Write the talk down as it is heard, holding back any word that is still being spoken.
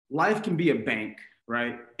life can be a bank,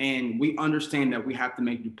 right? And we understand that we have to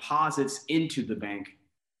make deposits into the bank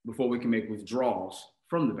before we can make withdrawals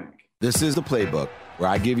from the bank. This is The Playbook, where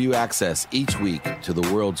I give you access each week to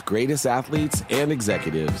the world's greatest athletes and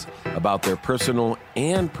executives about their personal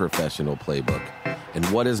and professional playbook and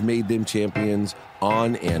what has made them champions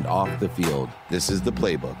on and off the field. This is The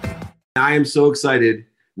Playbook. I am so excited.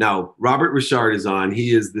 Now, Robert Ri'chard is on.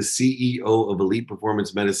 He is the CEO of Elite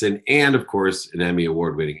Performance Medicine and, of course, an Emmy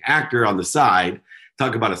award-winning actor on the side.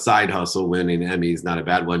 Talk about a side hustle. Winning an Emmy is not a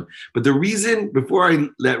bad one. But the reason, before I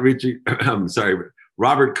let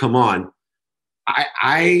Robert come on,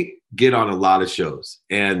 I get on a lot of shows.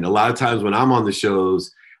 And a lot of times when I'm on the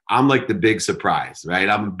shows, I'm like the big surprise, right?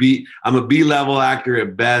 I'm a B-level actor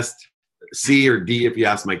at best, C or D if you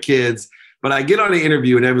ask my kids. But I get on an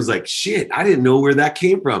interview and everyone's like, shit, I didn't know where that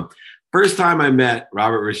came from. First time I met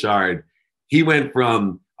Robert Ri'chard, he went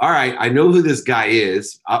from, all right, I know who this guy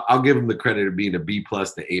is. I'll give him the credit of being a B+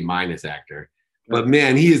 to A- actor. But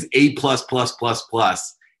man, he is A+++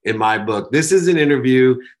 in my book. This is an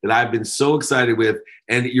interview that I've been so excited with.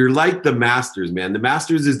 And you're like the Masters, man. The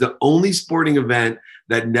Masters is the only sporting event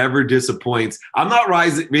that never disappoints. I'm not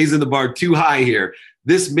raising the bar too high here.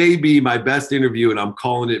 This may be my best interview, and I'm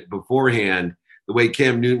calling it beforehand, the way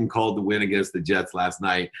Cam Newton called the win against the Jets last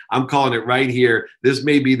night. I'm calling it right here. This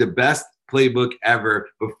may be the best playbook ever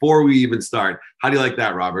before we even start. How do you like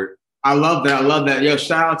that, Robert? I love that. I love that. Yo,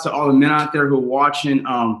 shout out to all the men out there who are watching.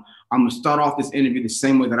 I'm going to start off this interview the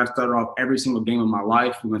same way that I started off every single game of my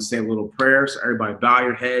life. We're going to say a little prayer. So everybody bow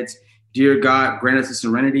your heads. Dear God, grant us the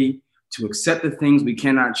serenity to accept the things we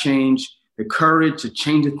cannot change, the courage to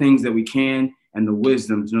change the things that we can, and the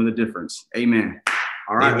wisdom to know the difference. Amen.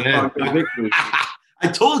 All right. I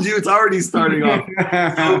told you it's already starting off.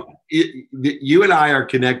 So you and I are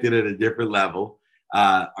connected at a different level.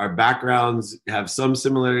 Our backgrounds have some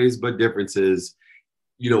similarities, but differences.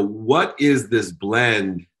 You know, what is this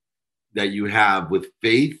blend that you have with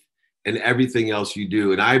faith and everything else you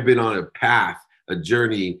do? And I've been on a path, a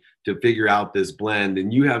journey to figure out this blend.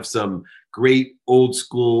 And you have some great old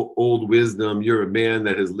school, old wisdom. You're a man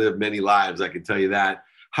that has lived many lives, I can tell you that.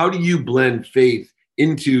 How do you blend faith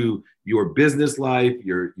into your business life,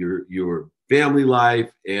 your family life,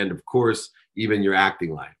 and of course, even your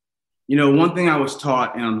acting life? You know, one thing I was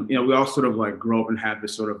taught, and you know, we all sort of like grow up and have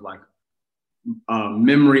this sort of like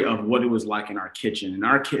memory of what it was like in our kitchen. In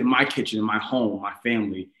my kitchen, in my home, my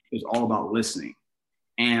family, it was all about listening.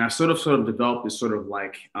 And I sort of developed this sort of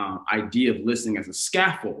like idea of listening as a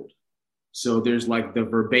scaffold. So there's like the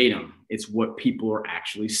verbatim. It's what people are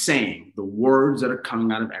actually saying, the words that are coming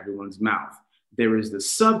out of everyone's mouth. There is the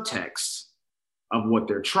subtext of what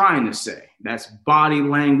they're trying to say. That's body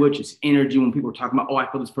language, it's energy. When people are talking about, oh, I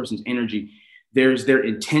feel this person's energy, there's their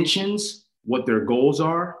intentions, what their goals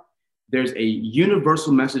are. There's a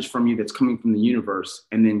universal message from you that's coming from the universe.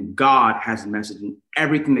 And then God has a message in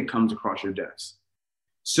everything that comes across your desk.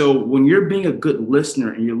 So when you're being a good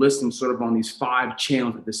listener and you're listening sort of on these 5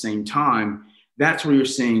 channels at the same time, that's where you're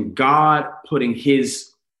seeing God putting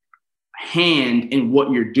his hand in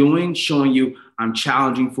what you're doing, showing you, I'm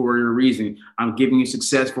challenging for a reason. I'm giving you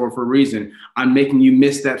success for a reason. I'm making you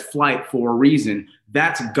miss that flight for a reason.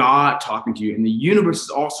 That's God talking to you. And the universe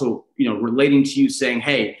is also, you know, relating to you saying,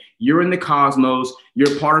 hey, you're in the cosmos,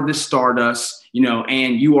 you're part of this stardust, you know,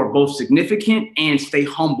 and you are both significant and stay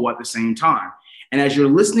humble at the same time. And as you're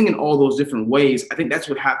listening in all those different ways, I think that's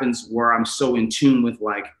what happens where I'm so in tune with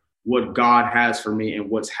like what God has for me and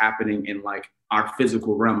what's happening in like our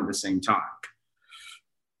physical realm at the same time.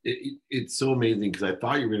 It's so amazing because I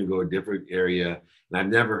thought you were going to go a different area and I've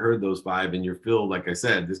never heard those 5 and you're filled, like I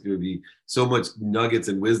said, there's going to be so much nuggets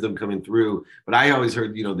and wisdom coming through. But I always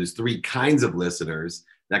heard, you know, there's 3 kinds of listeners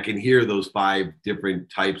that can hear those 5 different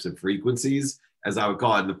types of frequencies, as I would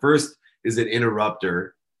call it. And the first is an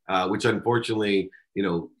interrupter, which unfortunately, you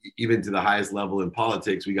know, even to the highest level in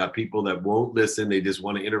politics, we got people that won't listen. They just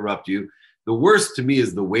want to interrupt you. The worst to me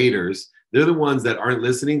is the waiters. They're the ones that aren't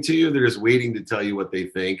listening to you. They're just waiting to tell you what they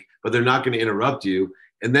think, but they're not going to interrupt you.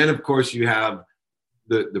 And then, of course, you have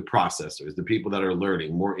the processors, the people that are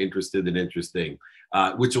learning, more interested than interesting,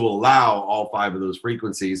 which will allow all 5 of those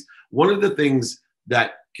frequencies. One of the things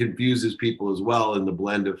that confuses people as well in the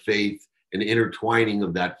blend of faith and intertwining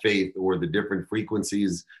of that faith or the different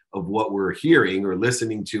frequencies of what we're hearing or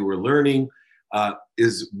listening to or learning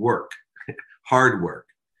is work, hard work.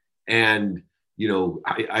 And, you know,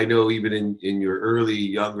 I know even in your early,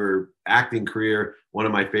 younger acting career, one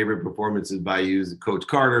of my favorite performances by you is Coach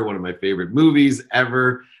Carter, one of my favorite movies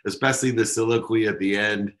ever, especially the soliloquy at the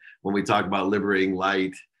end when we talk about liberating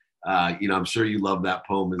light. I'm sure you love that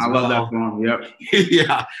poem as I well. love that poem. Yep.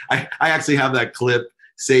 Yeah, I actually have that clip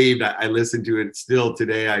saved. I listen to it still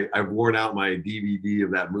today. I've worn out my DVD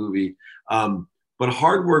of that movie. But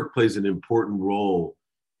hard work plays an important role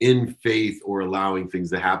in faith or allowing things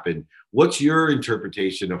to happen. What's your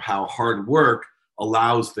interpretation of how hard work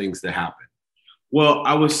allows things to happen? Well,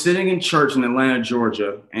 I was sitting in church in Atlanta,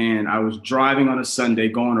 Georgia, and I was driving on a Sunday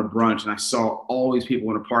going to brunch, and I saw all these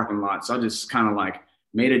people in a parking lot. So I just kind of like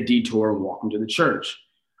made a detour and walked into the church.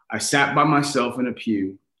 I sat by myself in a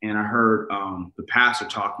pew, and I heard the pastor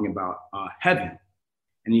talking about heaven.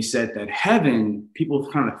 And he said that heaven,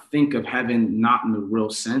 people kind of think of heaven not in the real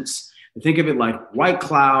sense. They think of it like white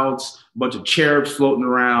clouds, a bunch of cherubs floating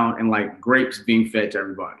around, and like grapes being fed to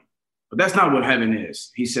everybody. But that's not what heaven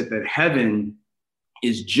is. He said that heaven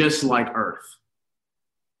is just like earth.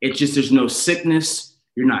 It's just, there's no sickness.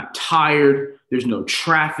 You're not tired. There's no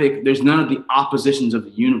traffic. There's none of the oppositions of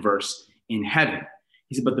the universe in heaven.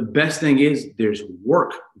 He said, but the best thing is there's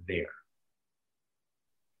work there.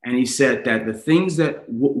 And he said that the things that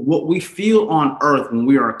what we feel on earth when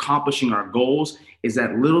we are accomplishing our goals is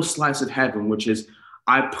that little slice of heaven, which is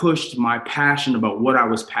I pushed my passion about what I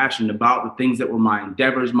was passionate about, the things that were my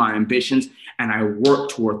endeavors, my ambitions, and I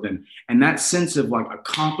worked toward them. And that sense of like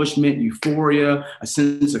accomplishment, euphoria, a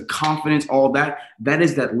sense of confidence, all that, that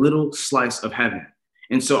is that little slice of heaven.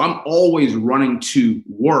 And so I'm always running to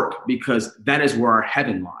work because that is where our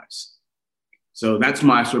heaven lies. So that's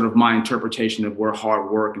my my interpretation of where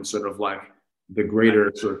hard work and sort of like the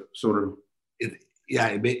greater sort of.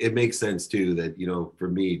 It makes sense too that, for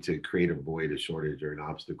me to create a void, a shortage, or an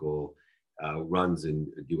obstacle runs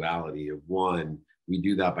in a duality of one. We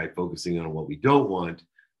do that by focusing on what we don't want,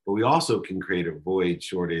 but we also can create a void,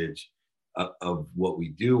 shortage of what we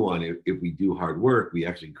do want. If we do hard work, we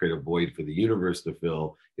actually create a void for the universe to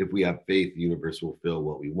fill. If we have faith, the universe will fill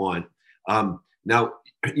what we want. Now,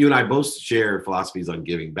 you and I both share philosophies on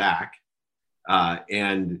giving back.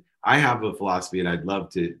 And I have a philosophy, and I'd love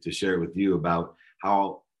to share it with you about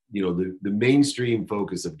how, the mainstream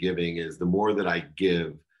focus of giving is the more that I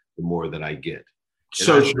give, the more that I get.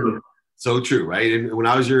 So true. So true, right? And when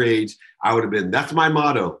I was your age, I would have been, that's my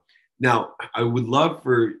motto. Now, I would love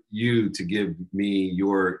for you to give me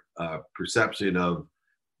your perception of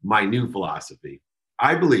my new philosophy.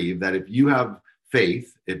 I believe that if you have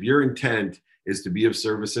faith, if your intent is to be of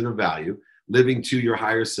service and of value, living to your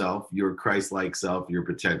higher self, your Christ-like self, your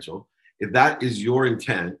potential, if that is your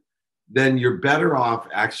intent, then you're better off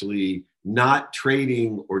actually not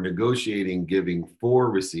trading or negotiating giving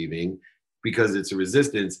for receiving, because it's a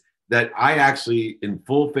resistance that I actually, in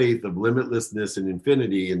full faith of limitlessness and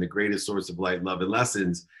infinity and the greatest source of light, love, and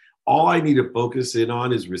lessons, all I need to focus in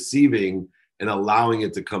on is receiving and allowing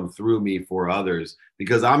it to come through me for others,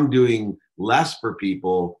 because I'm doing less for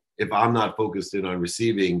people if I'm not focused in on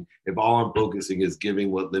receiving, if all I'm focusing is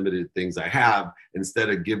giving what limited things I have instead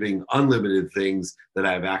of giving unlimited things that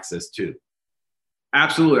I have access to.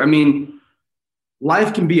 Absolutely. I mean,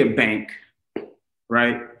 life can be a bank,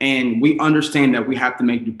 right? And we understand that we have to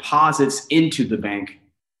make deposits into the bank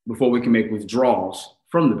before we can make withdrawals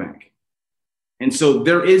from the bank. And so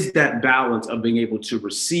there is that balance of being able to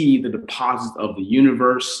receive the deposits of the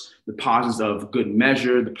universe, deposits of good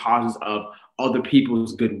measure, deposits of other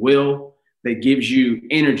people's goodwill that gives you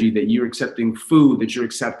energy, that you're accepting food, that you're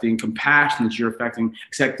accepting compassion, that you're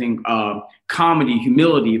accepting comedy,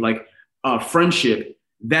 humility, like friendship,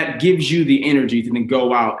 that gives you the energy to then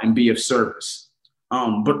go out and be of service.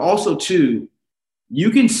 But also too,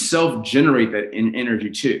 you can self-generate that in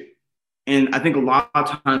energy too. And I think a lot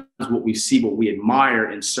of times what we see, what we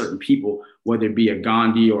admire in certain people, whether it be a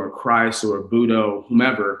Gandhi or a Christ or a Buddha or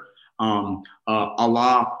whomever,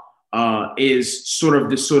 Allah, is sort of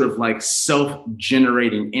this sort of like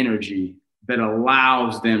self-generating energy that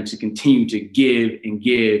allows them to continue to give and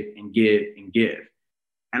give and give and give.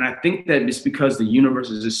 And I think that it's because the universe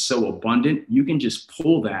is just so abundant, you can just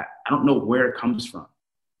pull that. I don't know where it comes from,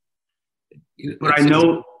 but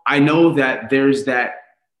I know that there's that,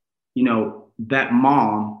 that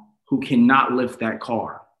mom who cannot lift that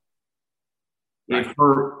car. Right.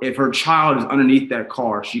 If her child is underneath that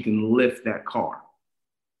car, she can lift that car.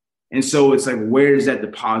 And so it's like, where does that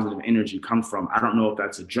deposit of energy come from? I don't know if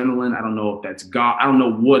that's adrenaline. I don't know if that's God. I don't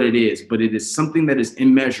know what it is, but it is something that is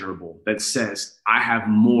immeasurable that says, I have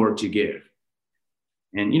more to give.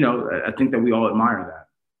 And, I think that we all admire that.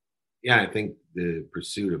 Yeah, I think the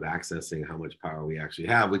pursuit of accessing how much power we actually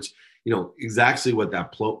have, which, exactly what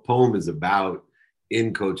that poem is about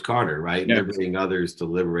in Coach Carter, right? Yeah. Liberating others to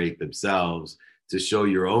liberate themselves, to show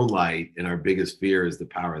your own light. And our biggest fear is the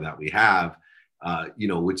power that we have.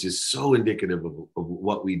 which is so indicative of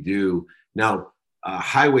what we do. Now,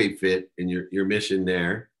 Highway Fit and your mission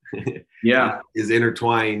there is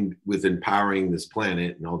intertwined with empowering this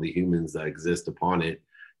planet and all the humans that exist upon it.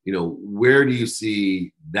 Where do you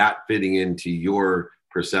see that fitting into your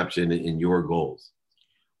perception and your goals?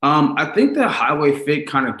 I think that Highway Fit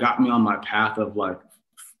kind of got me on my path of like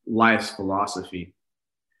life's philosophy,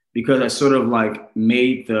 because I sort of like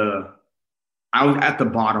I was at the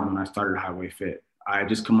bottom when I started Highway Fit. I had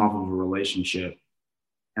just come off of a relationship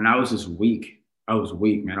and I was just weak. I was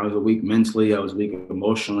weak, man. I was weak mentally. I was weak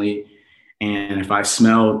emotionally. And if I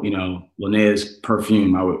smelled, Linnea's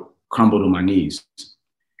perfume, I would crumble to my knees.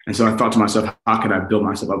 And so I thought to myself, how could I build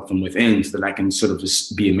myself up from within so that I can sort of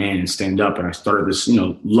just be a man and stand up? And I started this,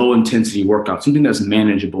 low intensity workout, something that's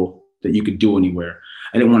manageable that you could do anywhere.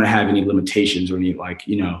 I didn't want to have any limitations or any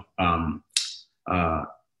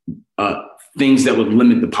things that would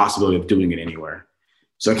limit the possibility of doing it anywhere.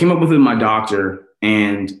 So I came up with it with my doctor.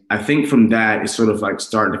 And I think from that, it sort of like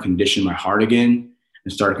started to condition my heart again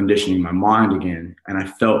and started conditioning my mind again. And I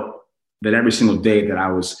felt that every single day that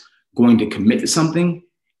I was going to commit to something,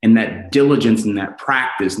 and that diligence and that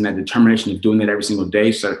practice and that determination of doing that every single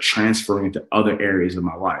day started transferring into other areas of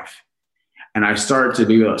my life. And I started to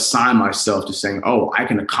be able to assign myself to saying, oh, I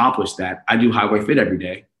can accomplish that. I do Highway Fit every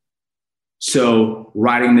day. So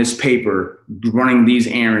writing this paper, running these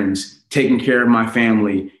errands, taking care of my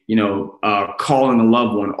family, calling a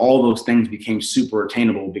loved one, all those things became super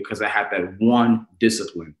attainable because I had that one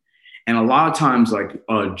discipline. And a lot of times, like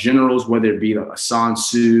generals, whether it be like a Sun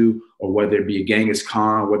Tzu or whether it be a Genghis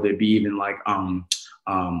Khan, whether it be even like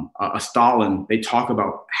a Stalin, they talk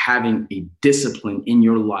about having a discipline in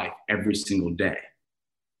your life every single day.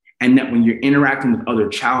 And that when you're interacting with other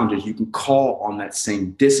challenges, you can call on that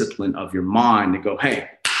same discipline of your mind to go, hey,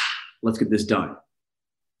 let's get this done.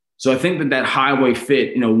 So I think that Highway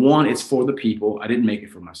Fit, one, it's for the people. I didn't make it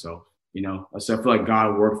for myself. So I feel like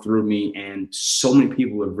God worked through me, and so many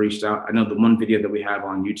people have reached out. I know the one video that we have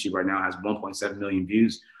on YouTube right now has 1.7 million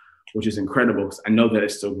views, which is incredible because I know that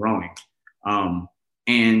it's still growing.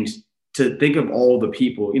 And to think of all the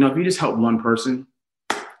people, if you just help one person,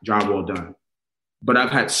 job well done. But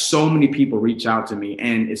I've had so many people reach out to me,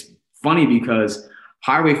 and it's funny because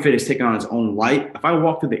Highway Fit has taken on its own light. If I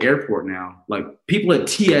walk through the airport now, like people at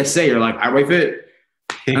TSA are like, Highway Fit.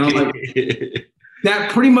 And I'm like,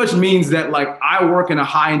 that pretty much means that like I work in a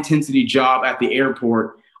high intensity job at the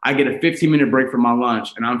airport. I get a 15-minute break for my lunch,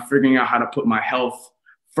 and I'm figuring out how to put my health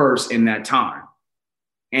first in that time.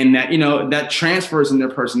 And that, that transfers in their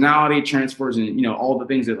personality, transfers in, all the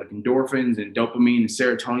things that like endorphins and dopamine and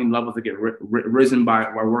serotonin levels that get risen by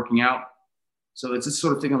working out. So it's just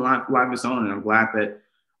sort of taking life of its own. And I'm glad that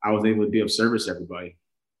I was able to be of service to everybody.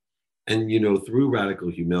 And, through radical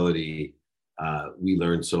humility, we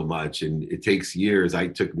learn so much, and it takes years.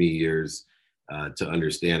 It took me years to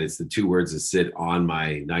understand. It's the two words that sit on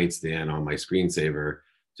my nightstand, on my screensaver,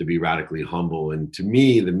 to be radically humble. And to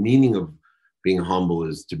me, the meaning of being humble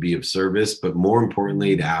is to be of service, but more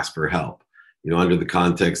importantly, to ask for help. Under the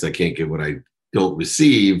context, I can't give what I don't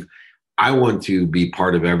receive. I want to be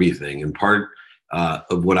part of everything. And part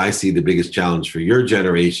of what I see the biggest challenge for your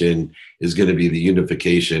generation is going to be the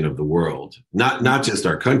unification of the world, not just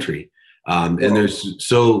our country. And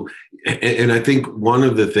I think one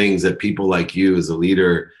of the things that people like you as a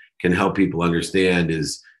leader can help people understand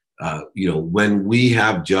is, when we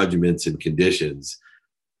have judgments and conditions,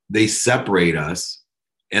 they separate us,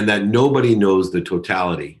 and that nobody knows the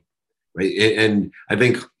totality, right? And I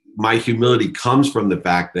think my humility comes from the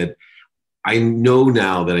fact that I know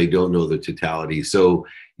now that I don't know the totality. So,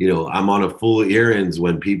 I'm on a full errands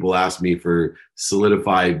when people ask me for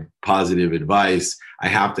solidified positive advice. I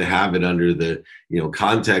have to have it under the,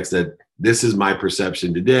 context that this is my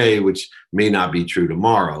perception today, which may not be true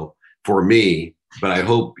tomorrow for me, but I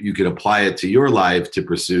hope you can apply it to your life to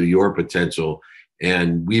pursue your potential.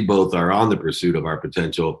 And we both are on the pursuit of our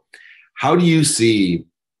potential. How do you see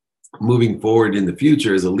moving forward in the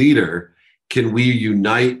future as a leader? Can we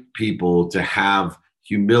unite people to have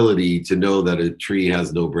humility, to know that a tree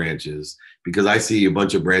has no branches? Because I see a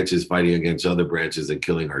bunch of branches fighting against other branches and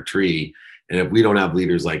killing our tree. And if we don't have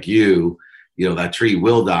leaders like you, that tree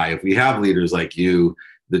will die. If we have leaders like you,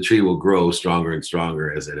 the tree will grow stronger and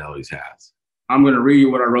stronger, as it always has. I'm going to read you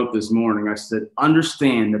what I wrote this morning. I said,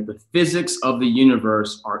 understand that the physics of the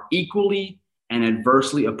universe are equally and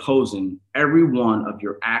adversely opposing every one of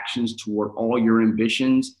your actions toward all your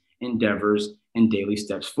ambitions, endeavors, and daily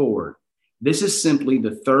steps forward. This is simply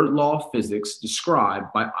the third law of physics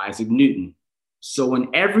described by Isaac Newton. So in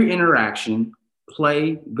every interaction,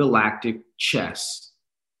 play galactic chess.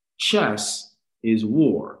 Chess is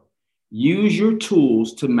war. Use your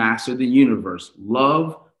tools to master the universe.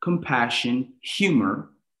 Love, compassion, humor,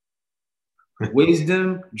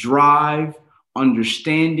 wisdom, drive,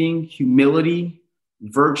 understanding, humility,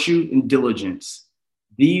 virtue, and diligence.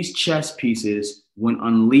 These chess pieces, when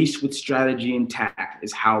unleashed with strategy and tact,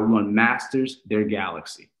 is how one masters their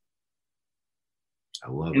galaxy. I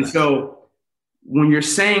love and that. So when you're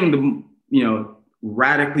saying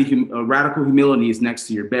radical humility is next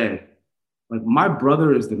to your bed, like, my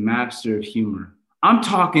brother is the master of humor. I'm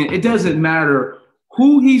talking, it doesn't matter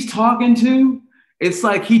who he's talking to. It's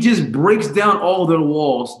like he just breaks down all their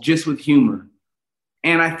walls just with humor.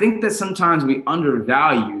 And I think that sometimes we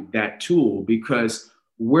undervalue that tool, because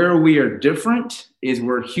where we are different is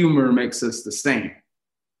where humor makes us the same.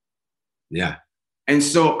 Yeah. And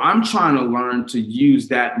so I'm trying to learn to use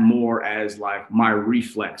that more as like my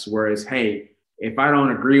reflex. Whereas, hey, if I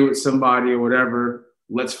don't agree with somebody or whatever,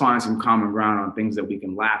 let's find some common ground on things that we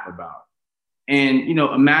can laugh about. And,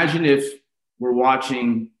 imagine if we're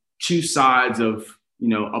watching two sides of,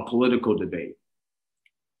 a political debate,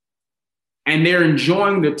 and they're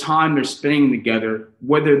enjoying the time they're spending together,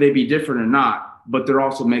 whether they be different or not, but they're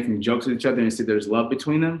also making jokes with each other and say there's love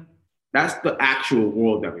between them. That's the actual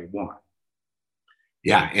world that we want.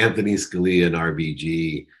 Yeah, Anthony Scalia and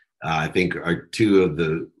RBG, I think, are two of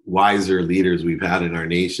the wiser leaders we've had in our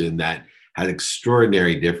nation that had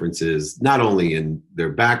extraordinary differences, not only in their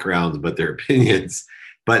backgrounds, but their opinions,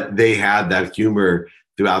 but they had that humor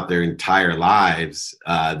throughout their entire lives,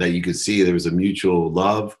 that you could see there was a mutual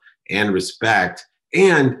love and respect.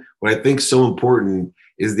 And what I think is so important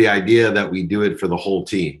is the idea that we do it for the whole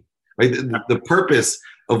team, right? The purpose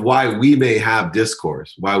of why we may have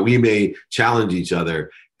discourse, why we may challenge each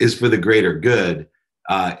other, is for the greater good,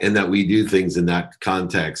 and that we do things in that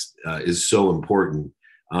context is so important.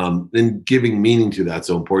 And giving meaning to that's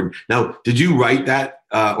so important. Now, did you write that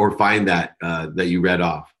or find that that you read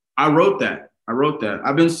off? I wrote that.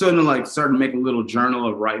 I've been starting to make a little journal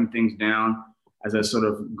of writing things down as I sort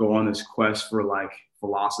of go on this quest for like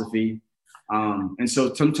philosophy. And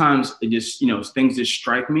so sometimes it just, things just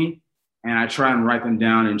strike me, and I try and write them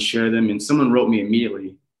down and share them. And someone wrote me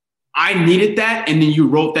immediately, I needed that. And then you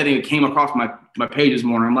wrote that and it came across my page this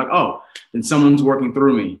morning. I'm like, oh, then someone's working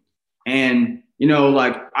through me. And,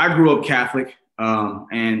 I grew up Catholic,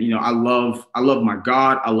 and, I love my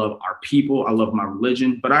God. I love our people. I love my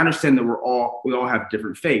religion, but I understand that we all have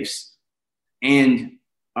different faiths. And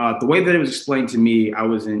the way that it was explained to me, I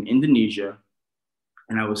was in Indonesia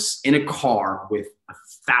and I was in a car with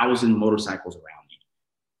 1,000 motorcycles around me.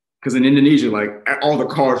 Because in Indonesia, like, all the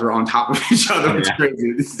cars are on top of each other. It's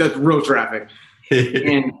crazy. That's real traffic.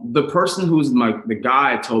 And the person who was the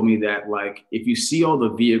guide told me that, like, if you see all the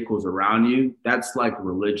vehicles around you, that's like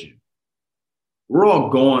religion. We're all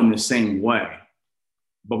going the same way,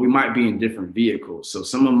 but we might be in different vehicles. So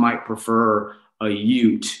someone might prefer a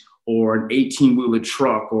ute or an 18-wheeler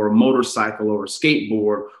truck or a motorcycle or a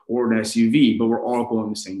skateboard or an SUV, but we're all going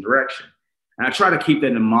the same direction. And I try to keep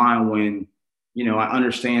that in mind when, I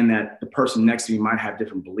understand that the person next to me might have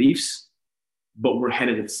different beliefs, but we're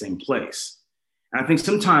headed at the same place. And I think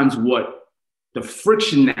sometimes what the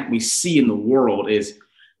friction that we see in the world is,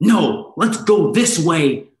 no, let's go this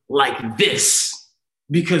way like this,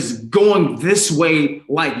 because going this way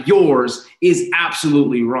like yours is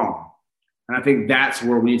absolutely wrong. And I think that's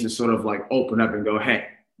where we need to sort of like open up and go, hey,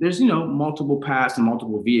 there's, multiple paths and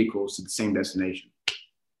multiple vehicles to the same destination.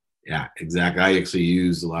 Yeah, exactly. I actually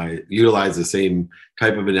utilize the same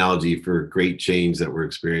type of analogy for great change that we're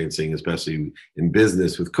experiencing, especially in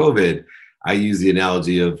business with COVID. I use the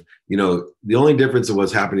analogy of, the only difference of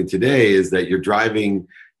what's happening today is that you're driving,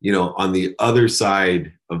 on the other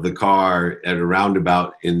side of the car at a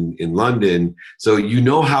roundabout in London. So you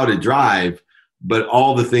know how to drive, but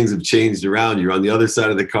all the things have changed around. You're on the other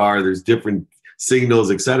side of the car. There's different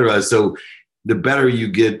signals, et cetera. So the better you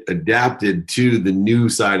get adapted to the new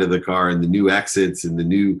side of the car and the new exits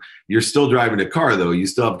and you're still driving a car though. You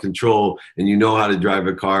still have control and you know how to drive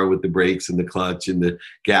a car with the brakes and the clutch and the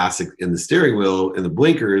gas and the steering wheel and the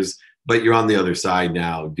blinkers, but you're on the other side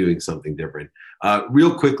now doing something different.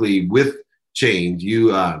 Real quickly, with change, you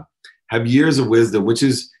have years of wisdom, which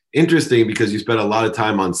is interesting because you spent a lot of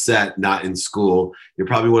time on set, not in school. You're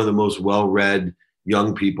probably one of the most well-read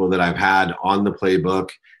young people that I've had on the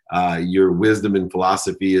playbook. Your wisdom and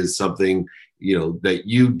philosophy is something, that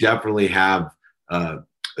you definitely have a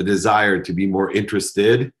desire to be more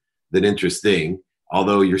interested than interesting.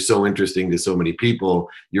 Although you're so interesting to so many people,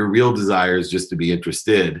 your real desire is just to be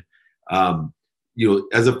interested.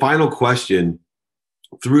 As a final question,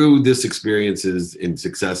 through this experiences and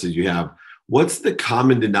successes you have, what's the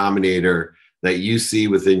common denominator that you see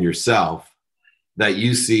within yourself that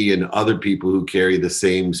you see in other people who carry the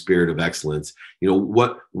same spirit of excellence? You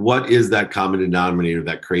know, what is that common denominator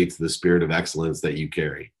that creates the spirit of excellence that you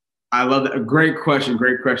carry? I love that. Great question.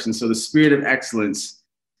 Great question. So the spirit of excellence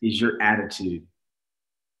is your attitude.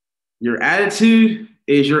 Your attitude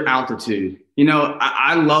is your altitude. You know,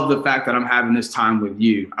 I love the fact that I'm having this time with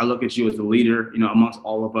you. I look at you as a leader, you know, amongst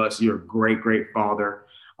all of us. You're a great, great father.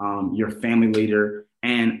 You're a family leader.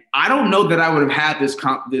 And I don't know that I would have had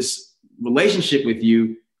this relationship with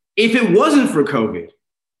you if it wasn't for COVID.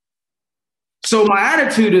 So my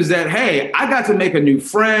attitude is that, hey, I got to make a new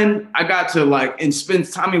friend. I got to and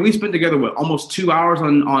spend time. I mean, we spent together almost 2 hours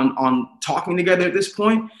on talking together at this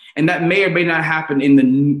point, and that may or may not happen in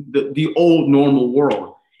the old normal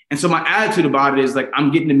world. And so my attitude about it is like,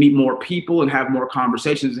 I'm getting to meet more people and have more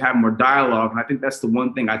conversations and have more dialogue. And I think that's the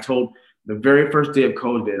one thing I told the very first day of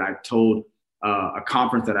COVID. I told a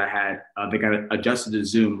conference that I had that got adjusted to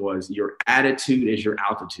Zoom was, your attitude is your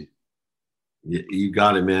altitude. You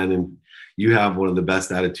got it, man. And you have one of the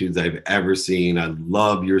best attitudes I've ever seen. I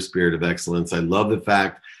love your spirit of excellence. I love the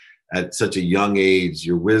fact at such a young age,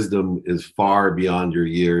 your wisdom is far beyond your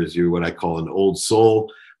years. You're what I call an old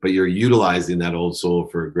soul, but you're utilizing that old soul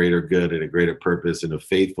for a greater good and a greater purpose and a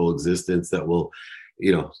faithful existence that will,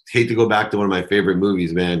 you know, hate to go back to one of my favorite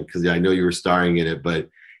movies, man, because I know you were starring in it, but,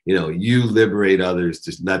 you know, you liberate others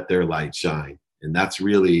to let their light shine. And that's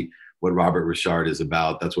really what Robert Ri'chard is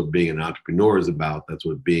about. That's what being an entrepreneur is about. That's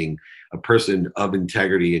what being a person of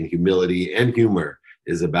integrity and humility and humor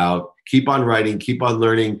is about. Keep on writing, keep on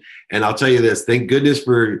learning. And I'll tell you this, thank goodness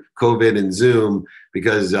for COVID and Zoom,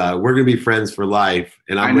 because we're going to be friends for life.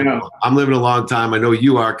 And I'm living a long time. I know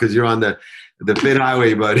you are, because you're on the fit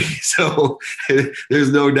highway, buddy. So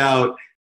there's no doubt